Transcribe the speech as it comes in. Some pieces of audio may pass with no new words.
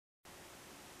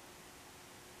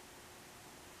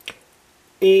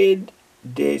in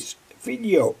this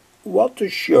video want to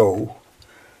show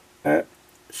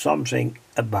something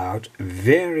about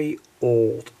very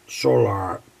old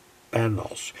solar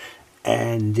panels,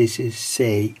 and this is,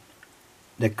 say,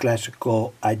 the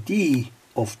classical idea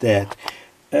of that.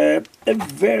 A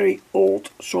very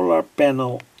old solar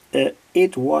panel,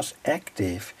 it was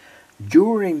active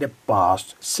during the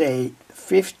past, say,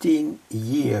 15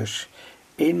 years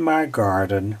in my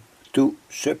garden to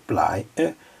supply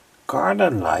a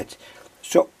garden light.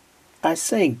 So I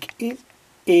think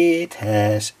it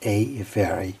has a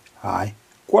very high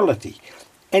quality.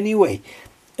 Anyway,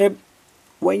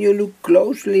 when you look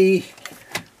closely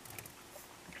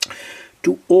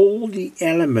to all the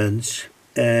elements,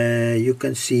 you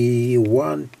can see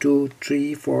 1, 2,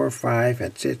 3, 4, 5,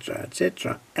 etc.,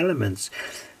 etc. elements.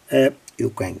 You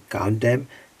can count them,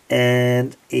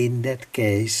 and in that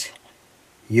case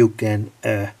you can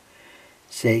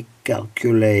say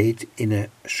calculate in a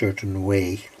certain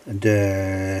way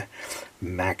the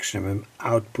maximum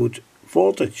output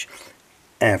voltage.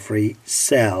 Every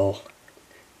cell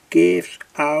gives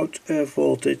out a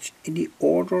voltage in the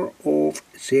order of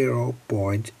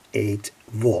 0.8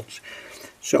 volts.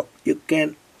 So you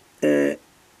can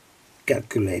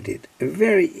calculate it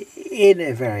in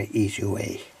a very easy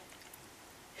way.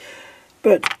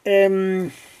 But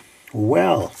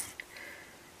well,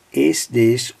 is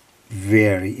this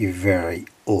very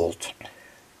old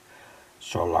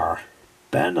solar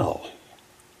panel,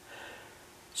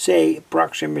 say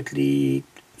approximately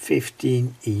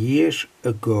 15 years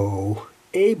ago,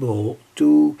 able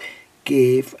to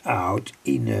give out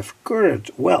enough current?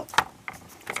 Well,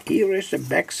 here is the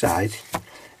backside,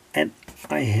 and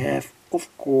I have of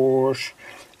course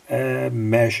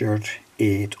measured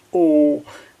it all.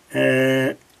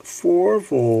 4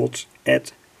 volts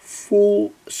at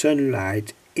full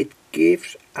sunlight, it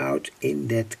gives out in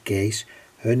that case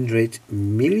 100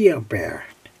 milliampere.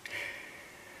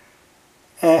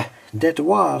 That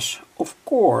was of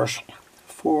course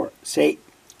for, say,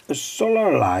 a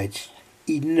solar light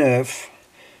enough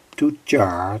to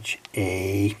charge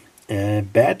a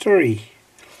battery.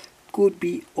 Could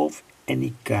be of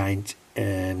any kind,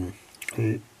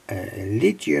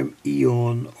 lithium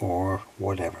ion or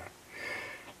whatever.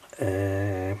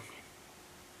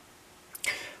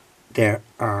 There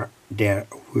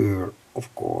were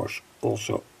of course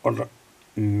also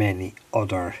many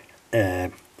other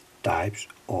types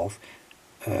of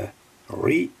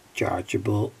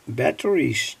rechargeable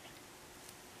batteries.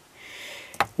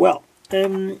 Well,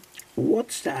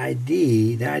 what's the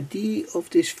idea? The idea of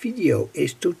this video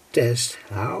is to test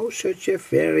how such a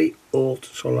very old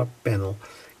solar panel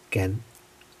can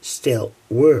still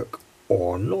work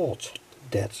or not.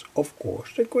 That's of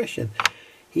course the question.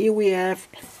 Here we have,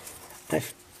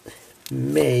 I've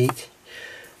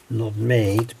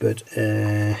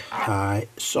I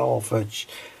salvaged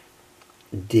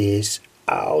this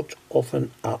out of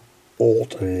an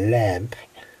old lamp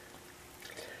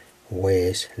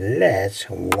with LEDs,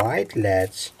 white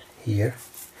LEDs here.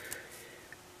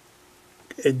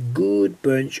 A good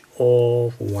bunch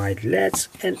of white LEDs,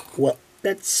 and well,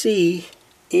 let's see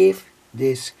if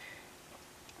this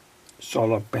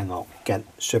solar panel can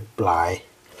supply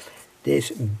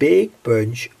this big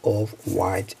bunch of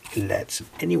white LEDs.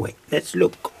 Anyway, let's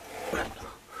look.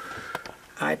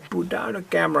 I put down the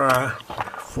camera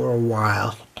for a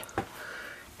while.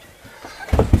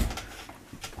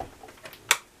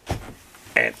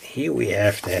 And here we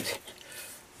have that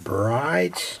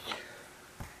bright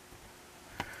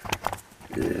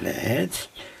LED.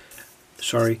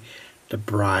 Sorry, the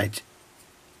bright,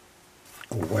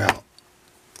 well,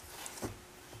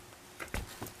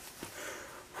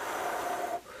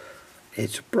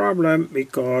 it's a problem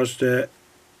because the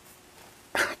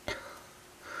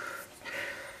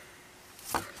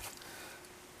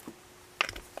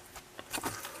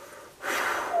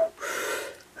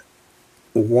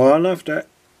one of the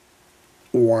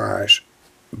wires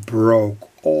broke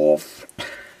off.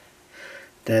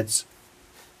 That's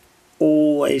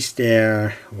always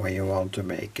there when you want to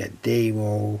make a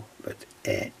demo, but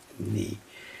anyway,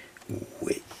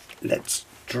 let's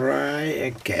try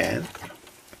again.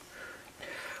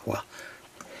 Well,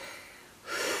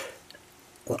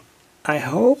 I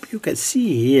hope you can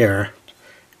see here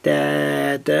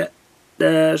that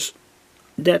there's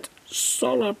that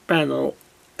solar panel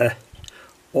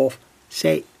of,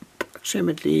 say,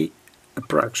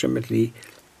 approximately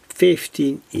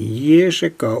 15 years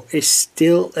ago is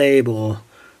still able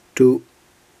to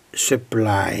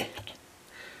supply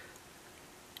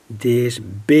this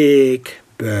big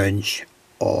bunch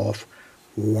of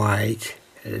white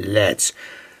LEDs.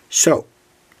 So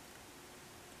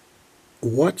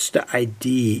what's the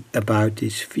idea about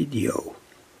this video?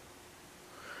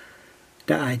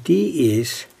 The idea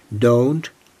is don't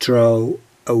throw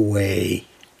away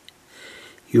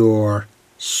your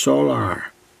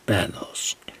solar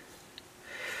panels.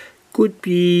 Could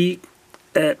be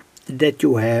that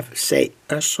you have, say,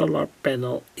 a solar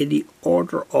panel in the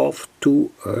order of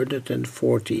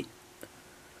 240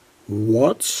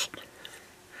 watts.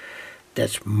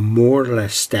 That's more or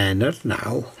less standard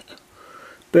now.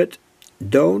 But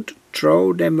don't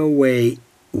throw them away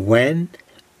when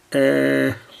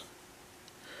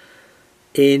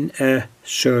in a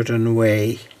certain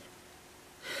way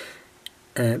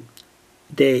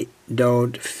they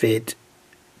don't fit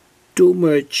too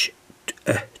much,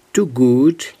 too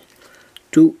good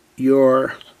to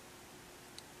your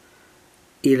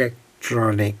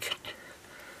electronic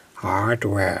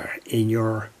hardware in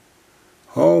your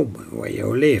home where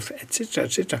you live, etc.,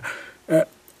 etc.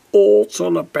 Old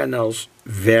solar panels,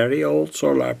 very old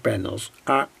solar panels,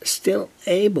 are still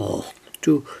able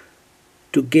to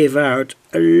give out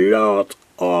a lot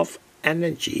of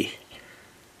energy.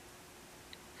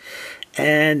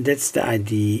 And that's the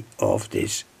idea of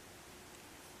this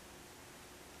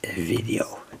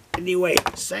video. Anyway,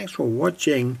 thanks for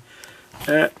watching.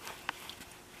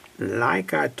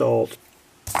 Like I told,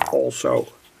 also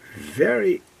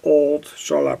very old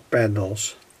solar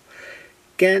panels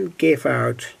can give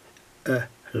out a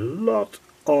lot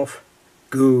of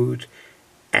good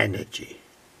energy.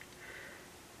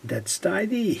 That's the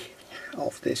idea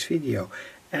of this video.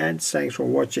 And thanks for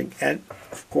watching. And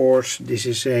of course, this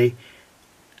is a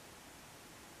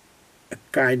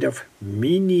kind of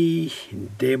mini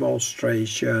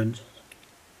demonstration.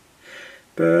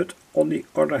 But on the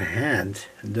other hand,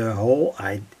 the whole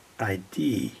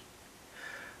idea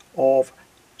of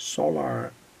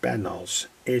solar panels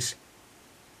is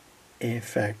in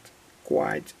fact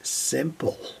quite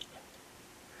simple.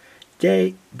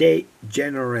 They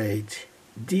generate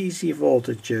DC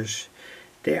voltages.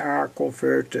 They are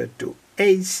converted to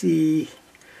AC,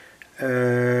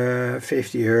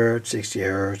 50 Hertz, 60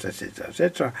 Hertz, etc.,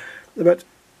 etc. But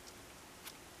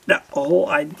the whole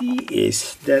idea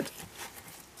is that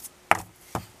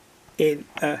in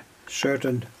a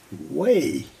certain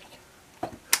way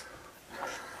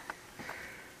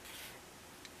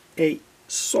a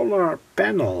solar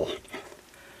panel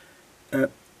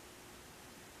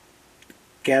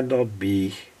cannot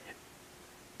be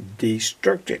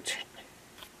destructed.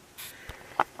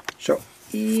 So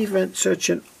even such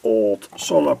an old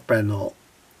solar panel,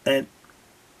 and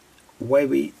when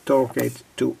we talk it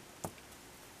to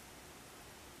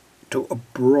a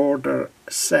broader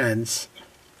sense,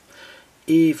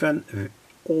 even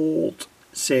old,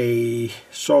 say,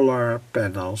 solar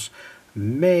panels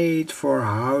made for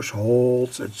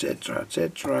households, etc.,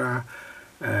 etc.,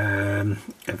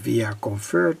 via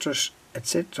converters,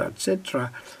 etc.,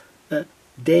 etc.,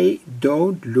 they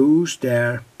don't lose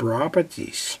their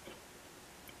properties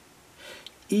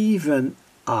even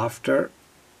after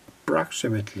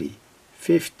approximately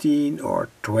 15 or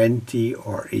 20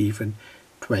 or even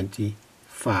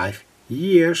 25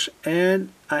 years. And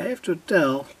I have to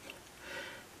tell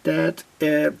that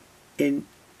in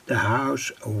the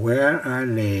house where I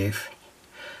live,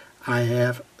 I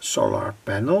have solar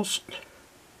panels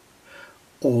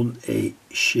on a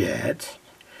shed,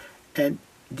 and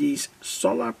these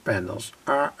solar panels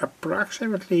are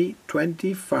approximately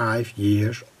 25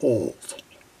 years old,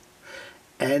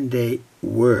 and they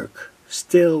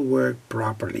still work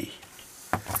properly.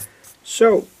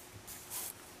 So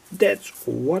that's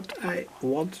what I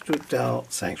wanted to tell.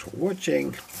 Thanks for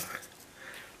watching.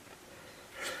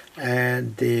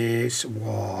 And this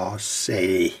was,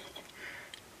 say,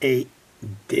 a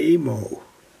demo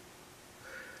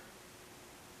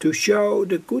to show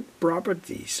the good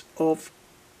properties of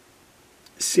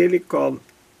silicon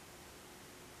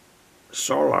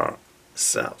solar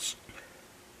cells.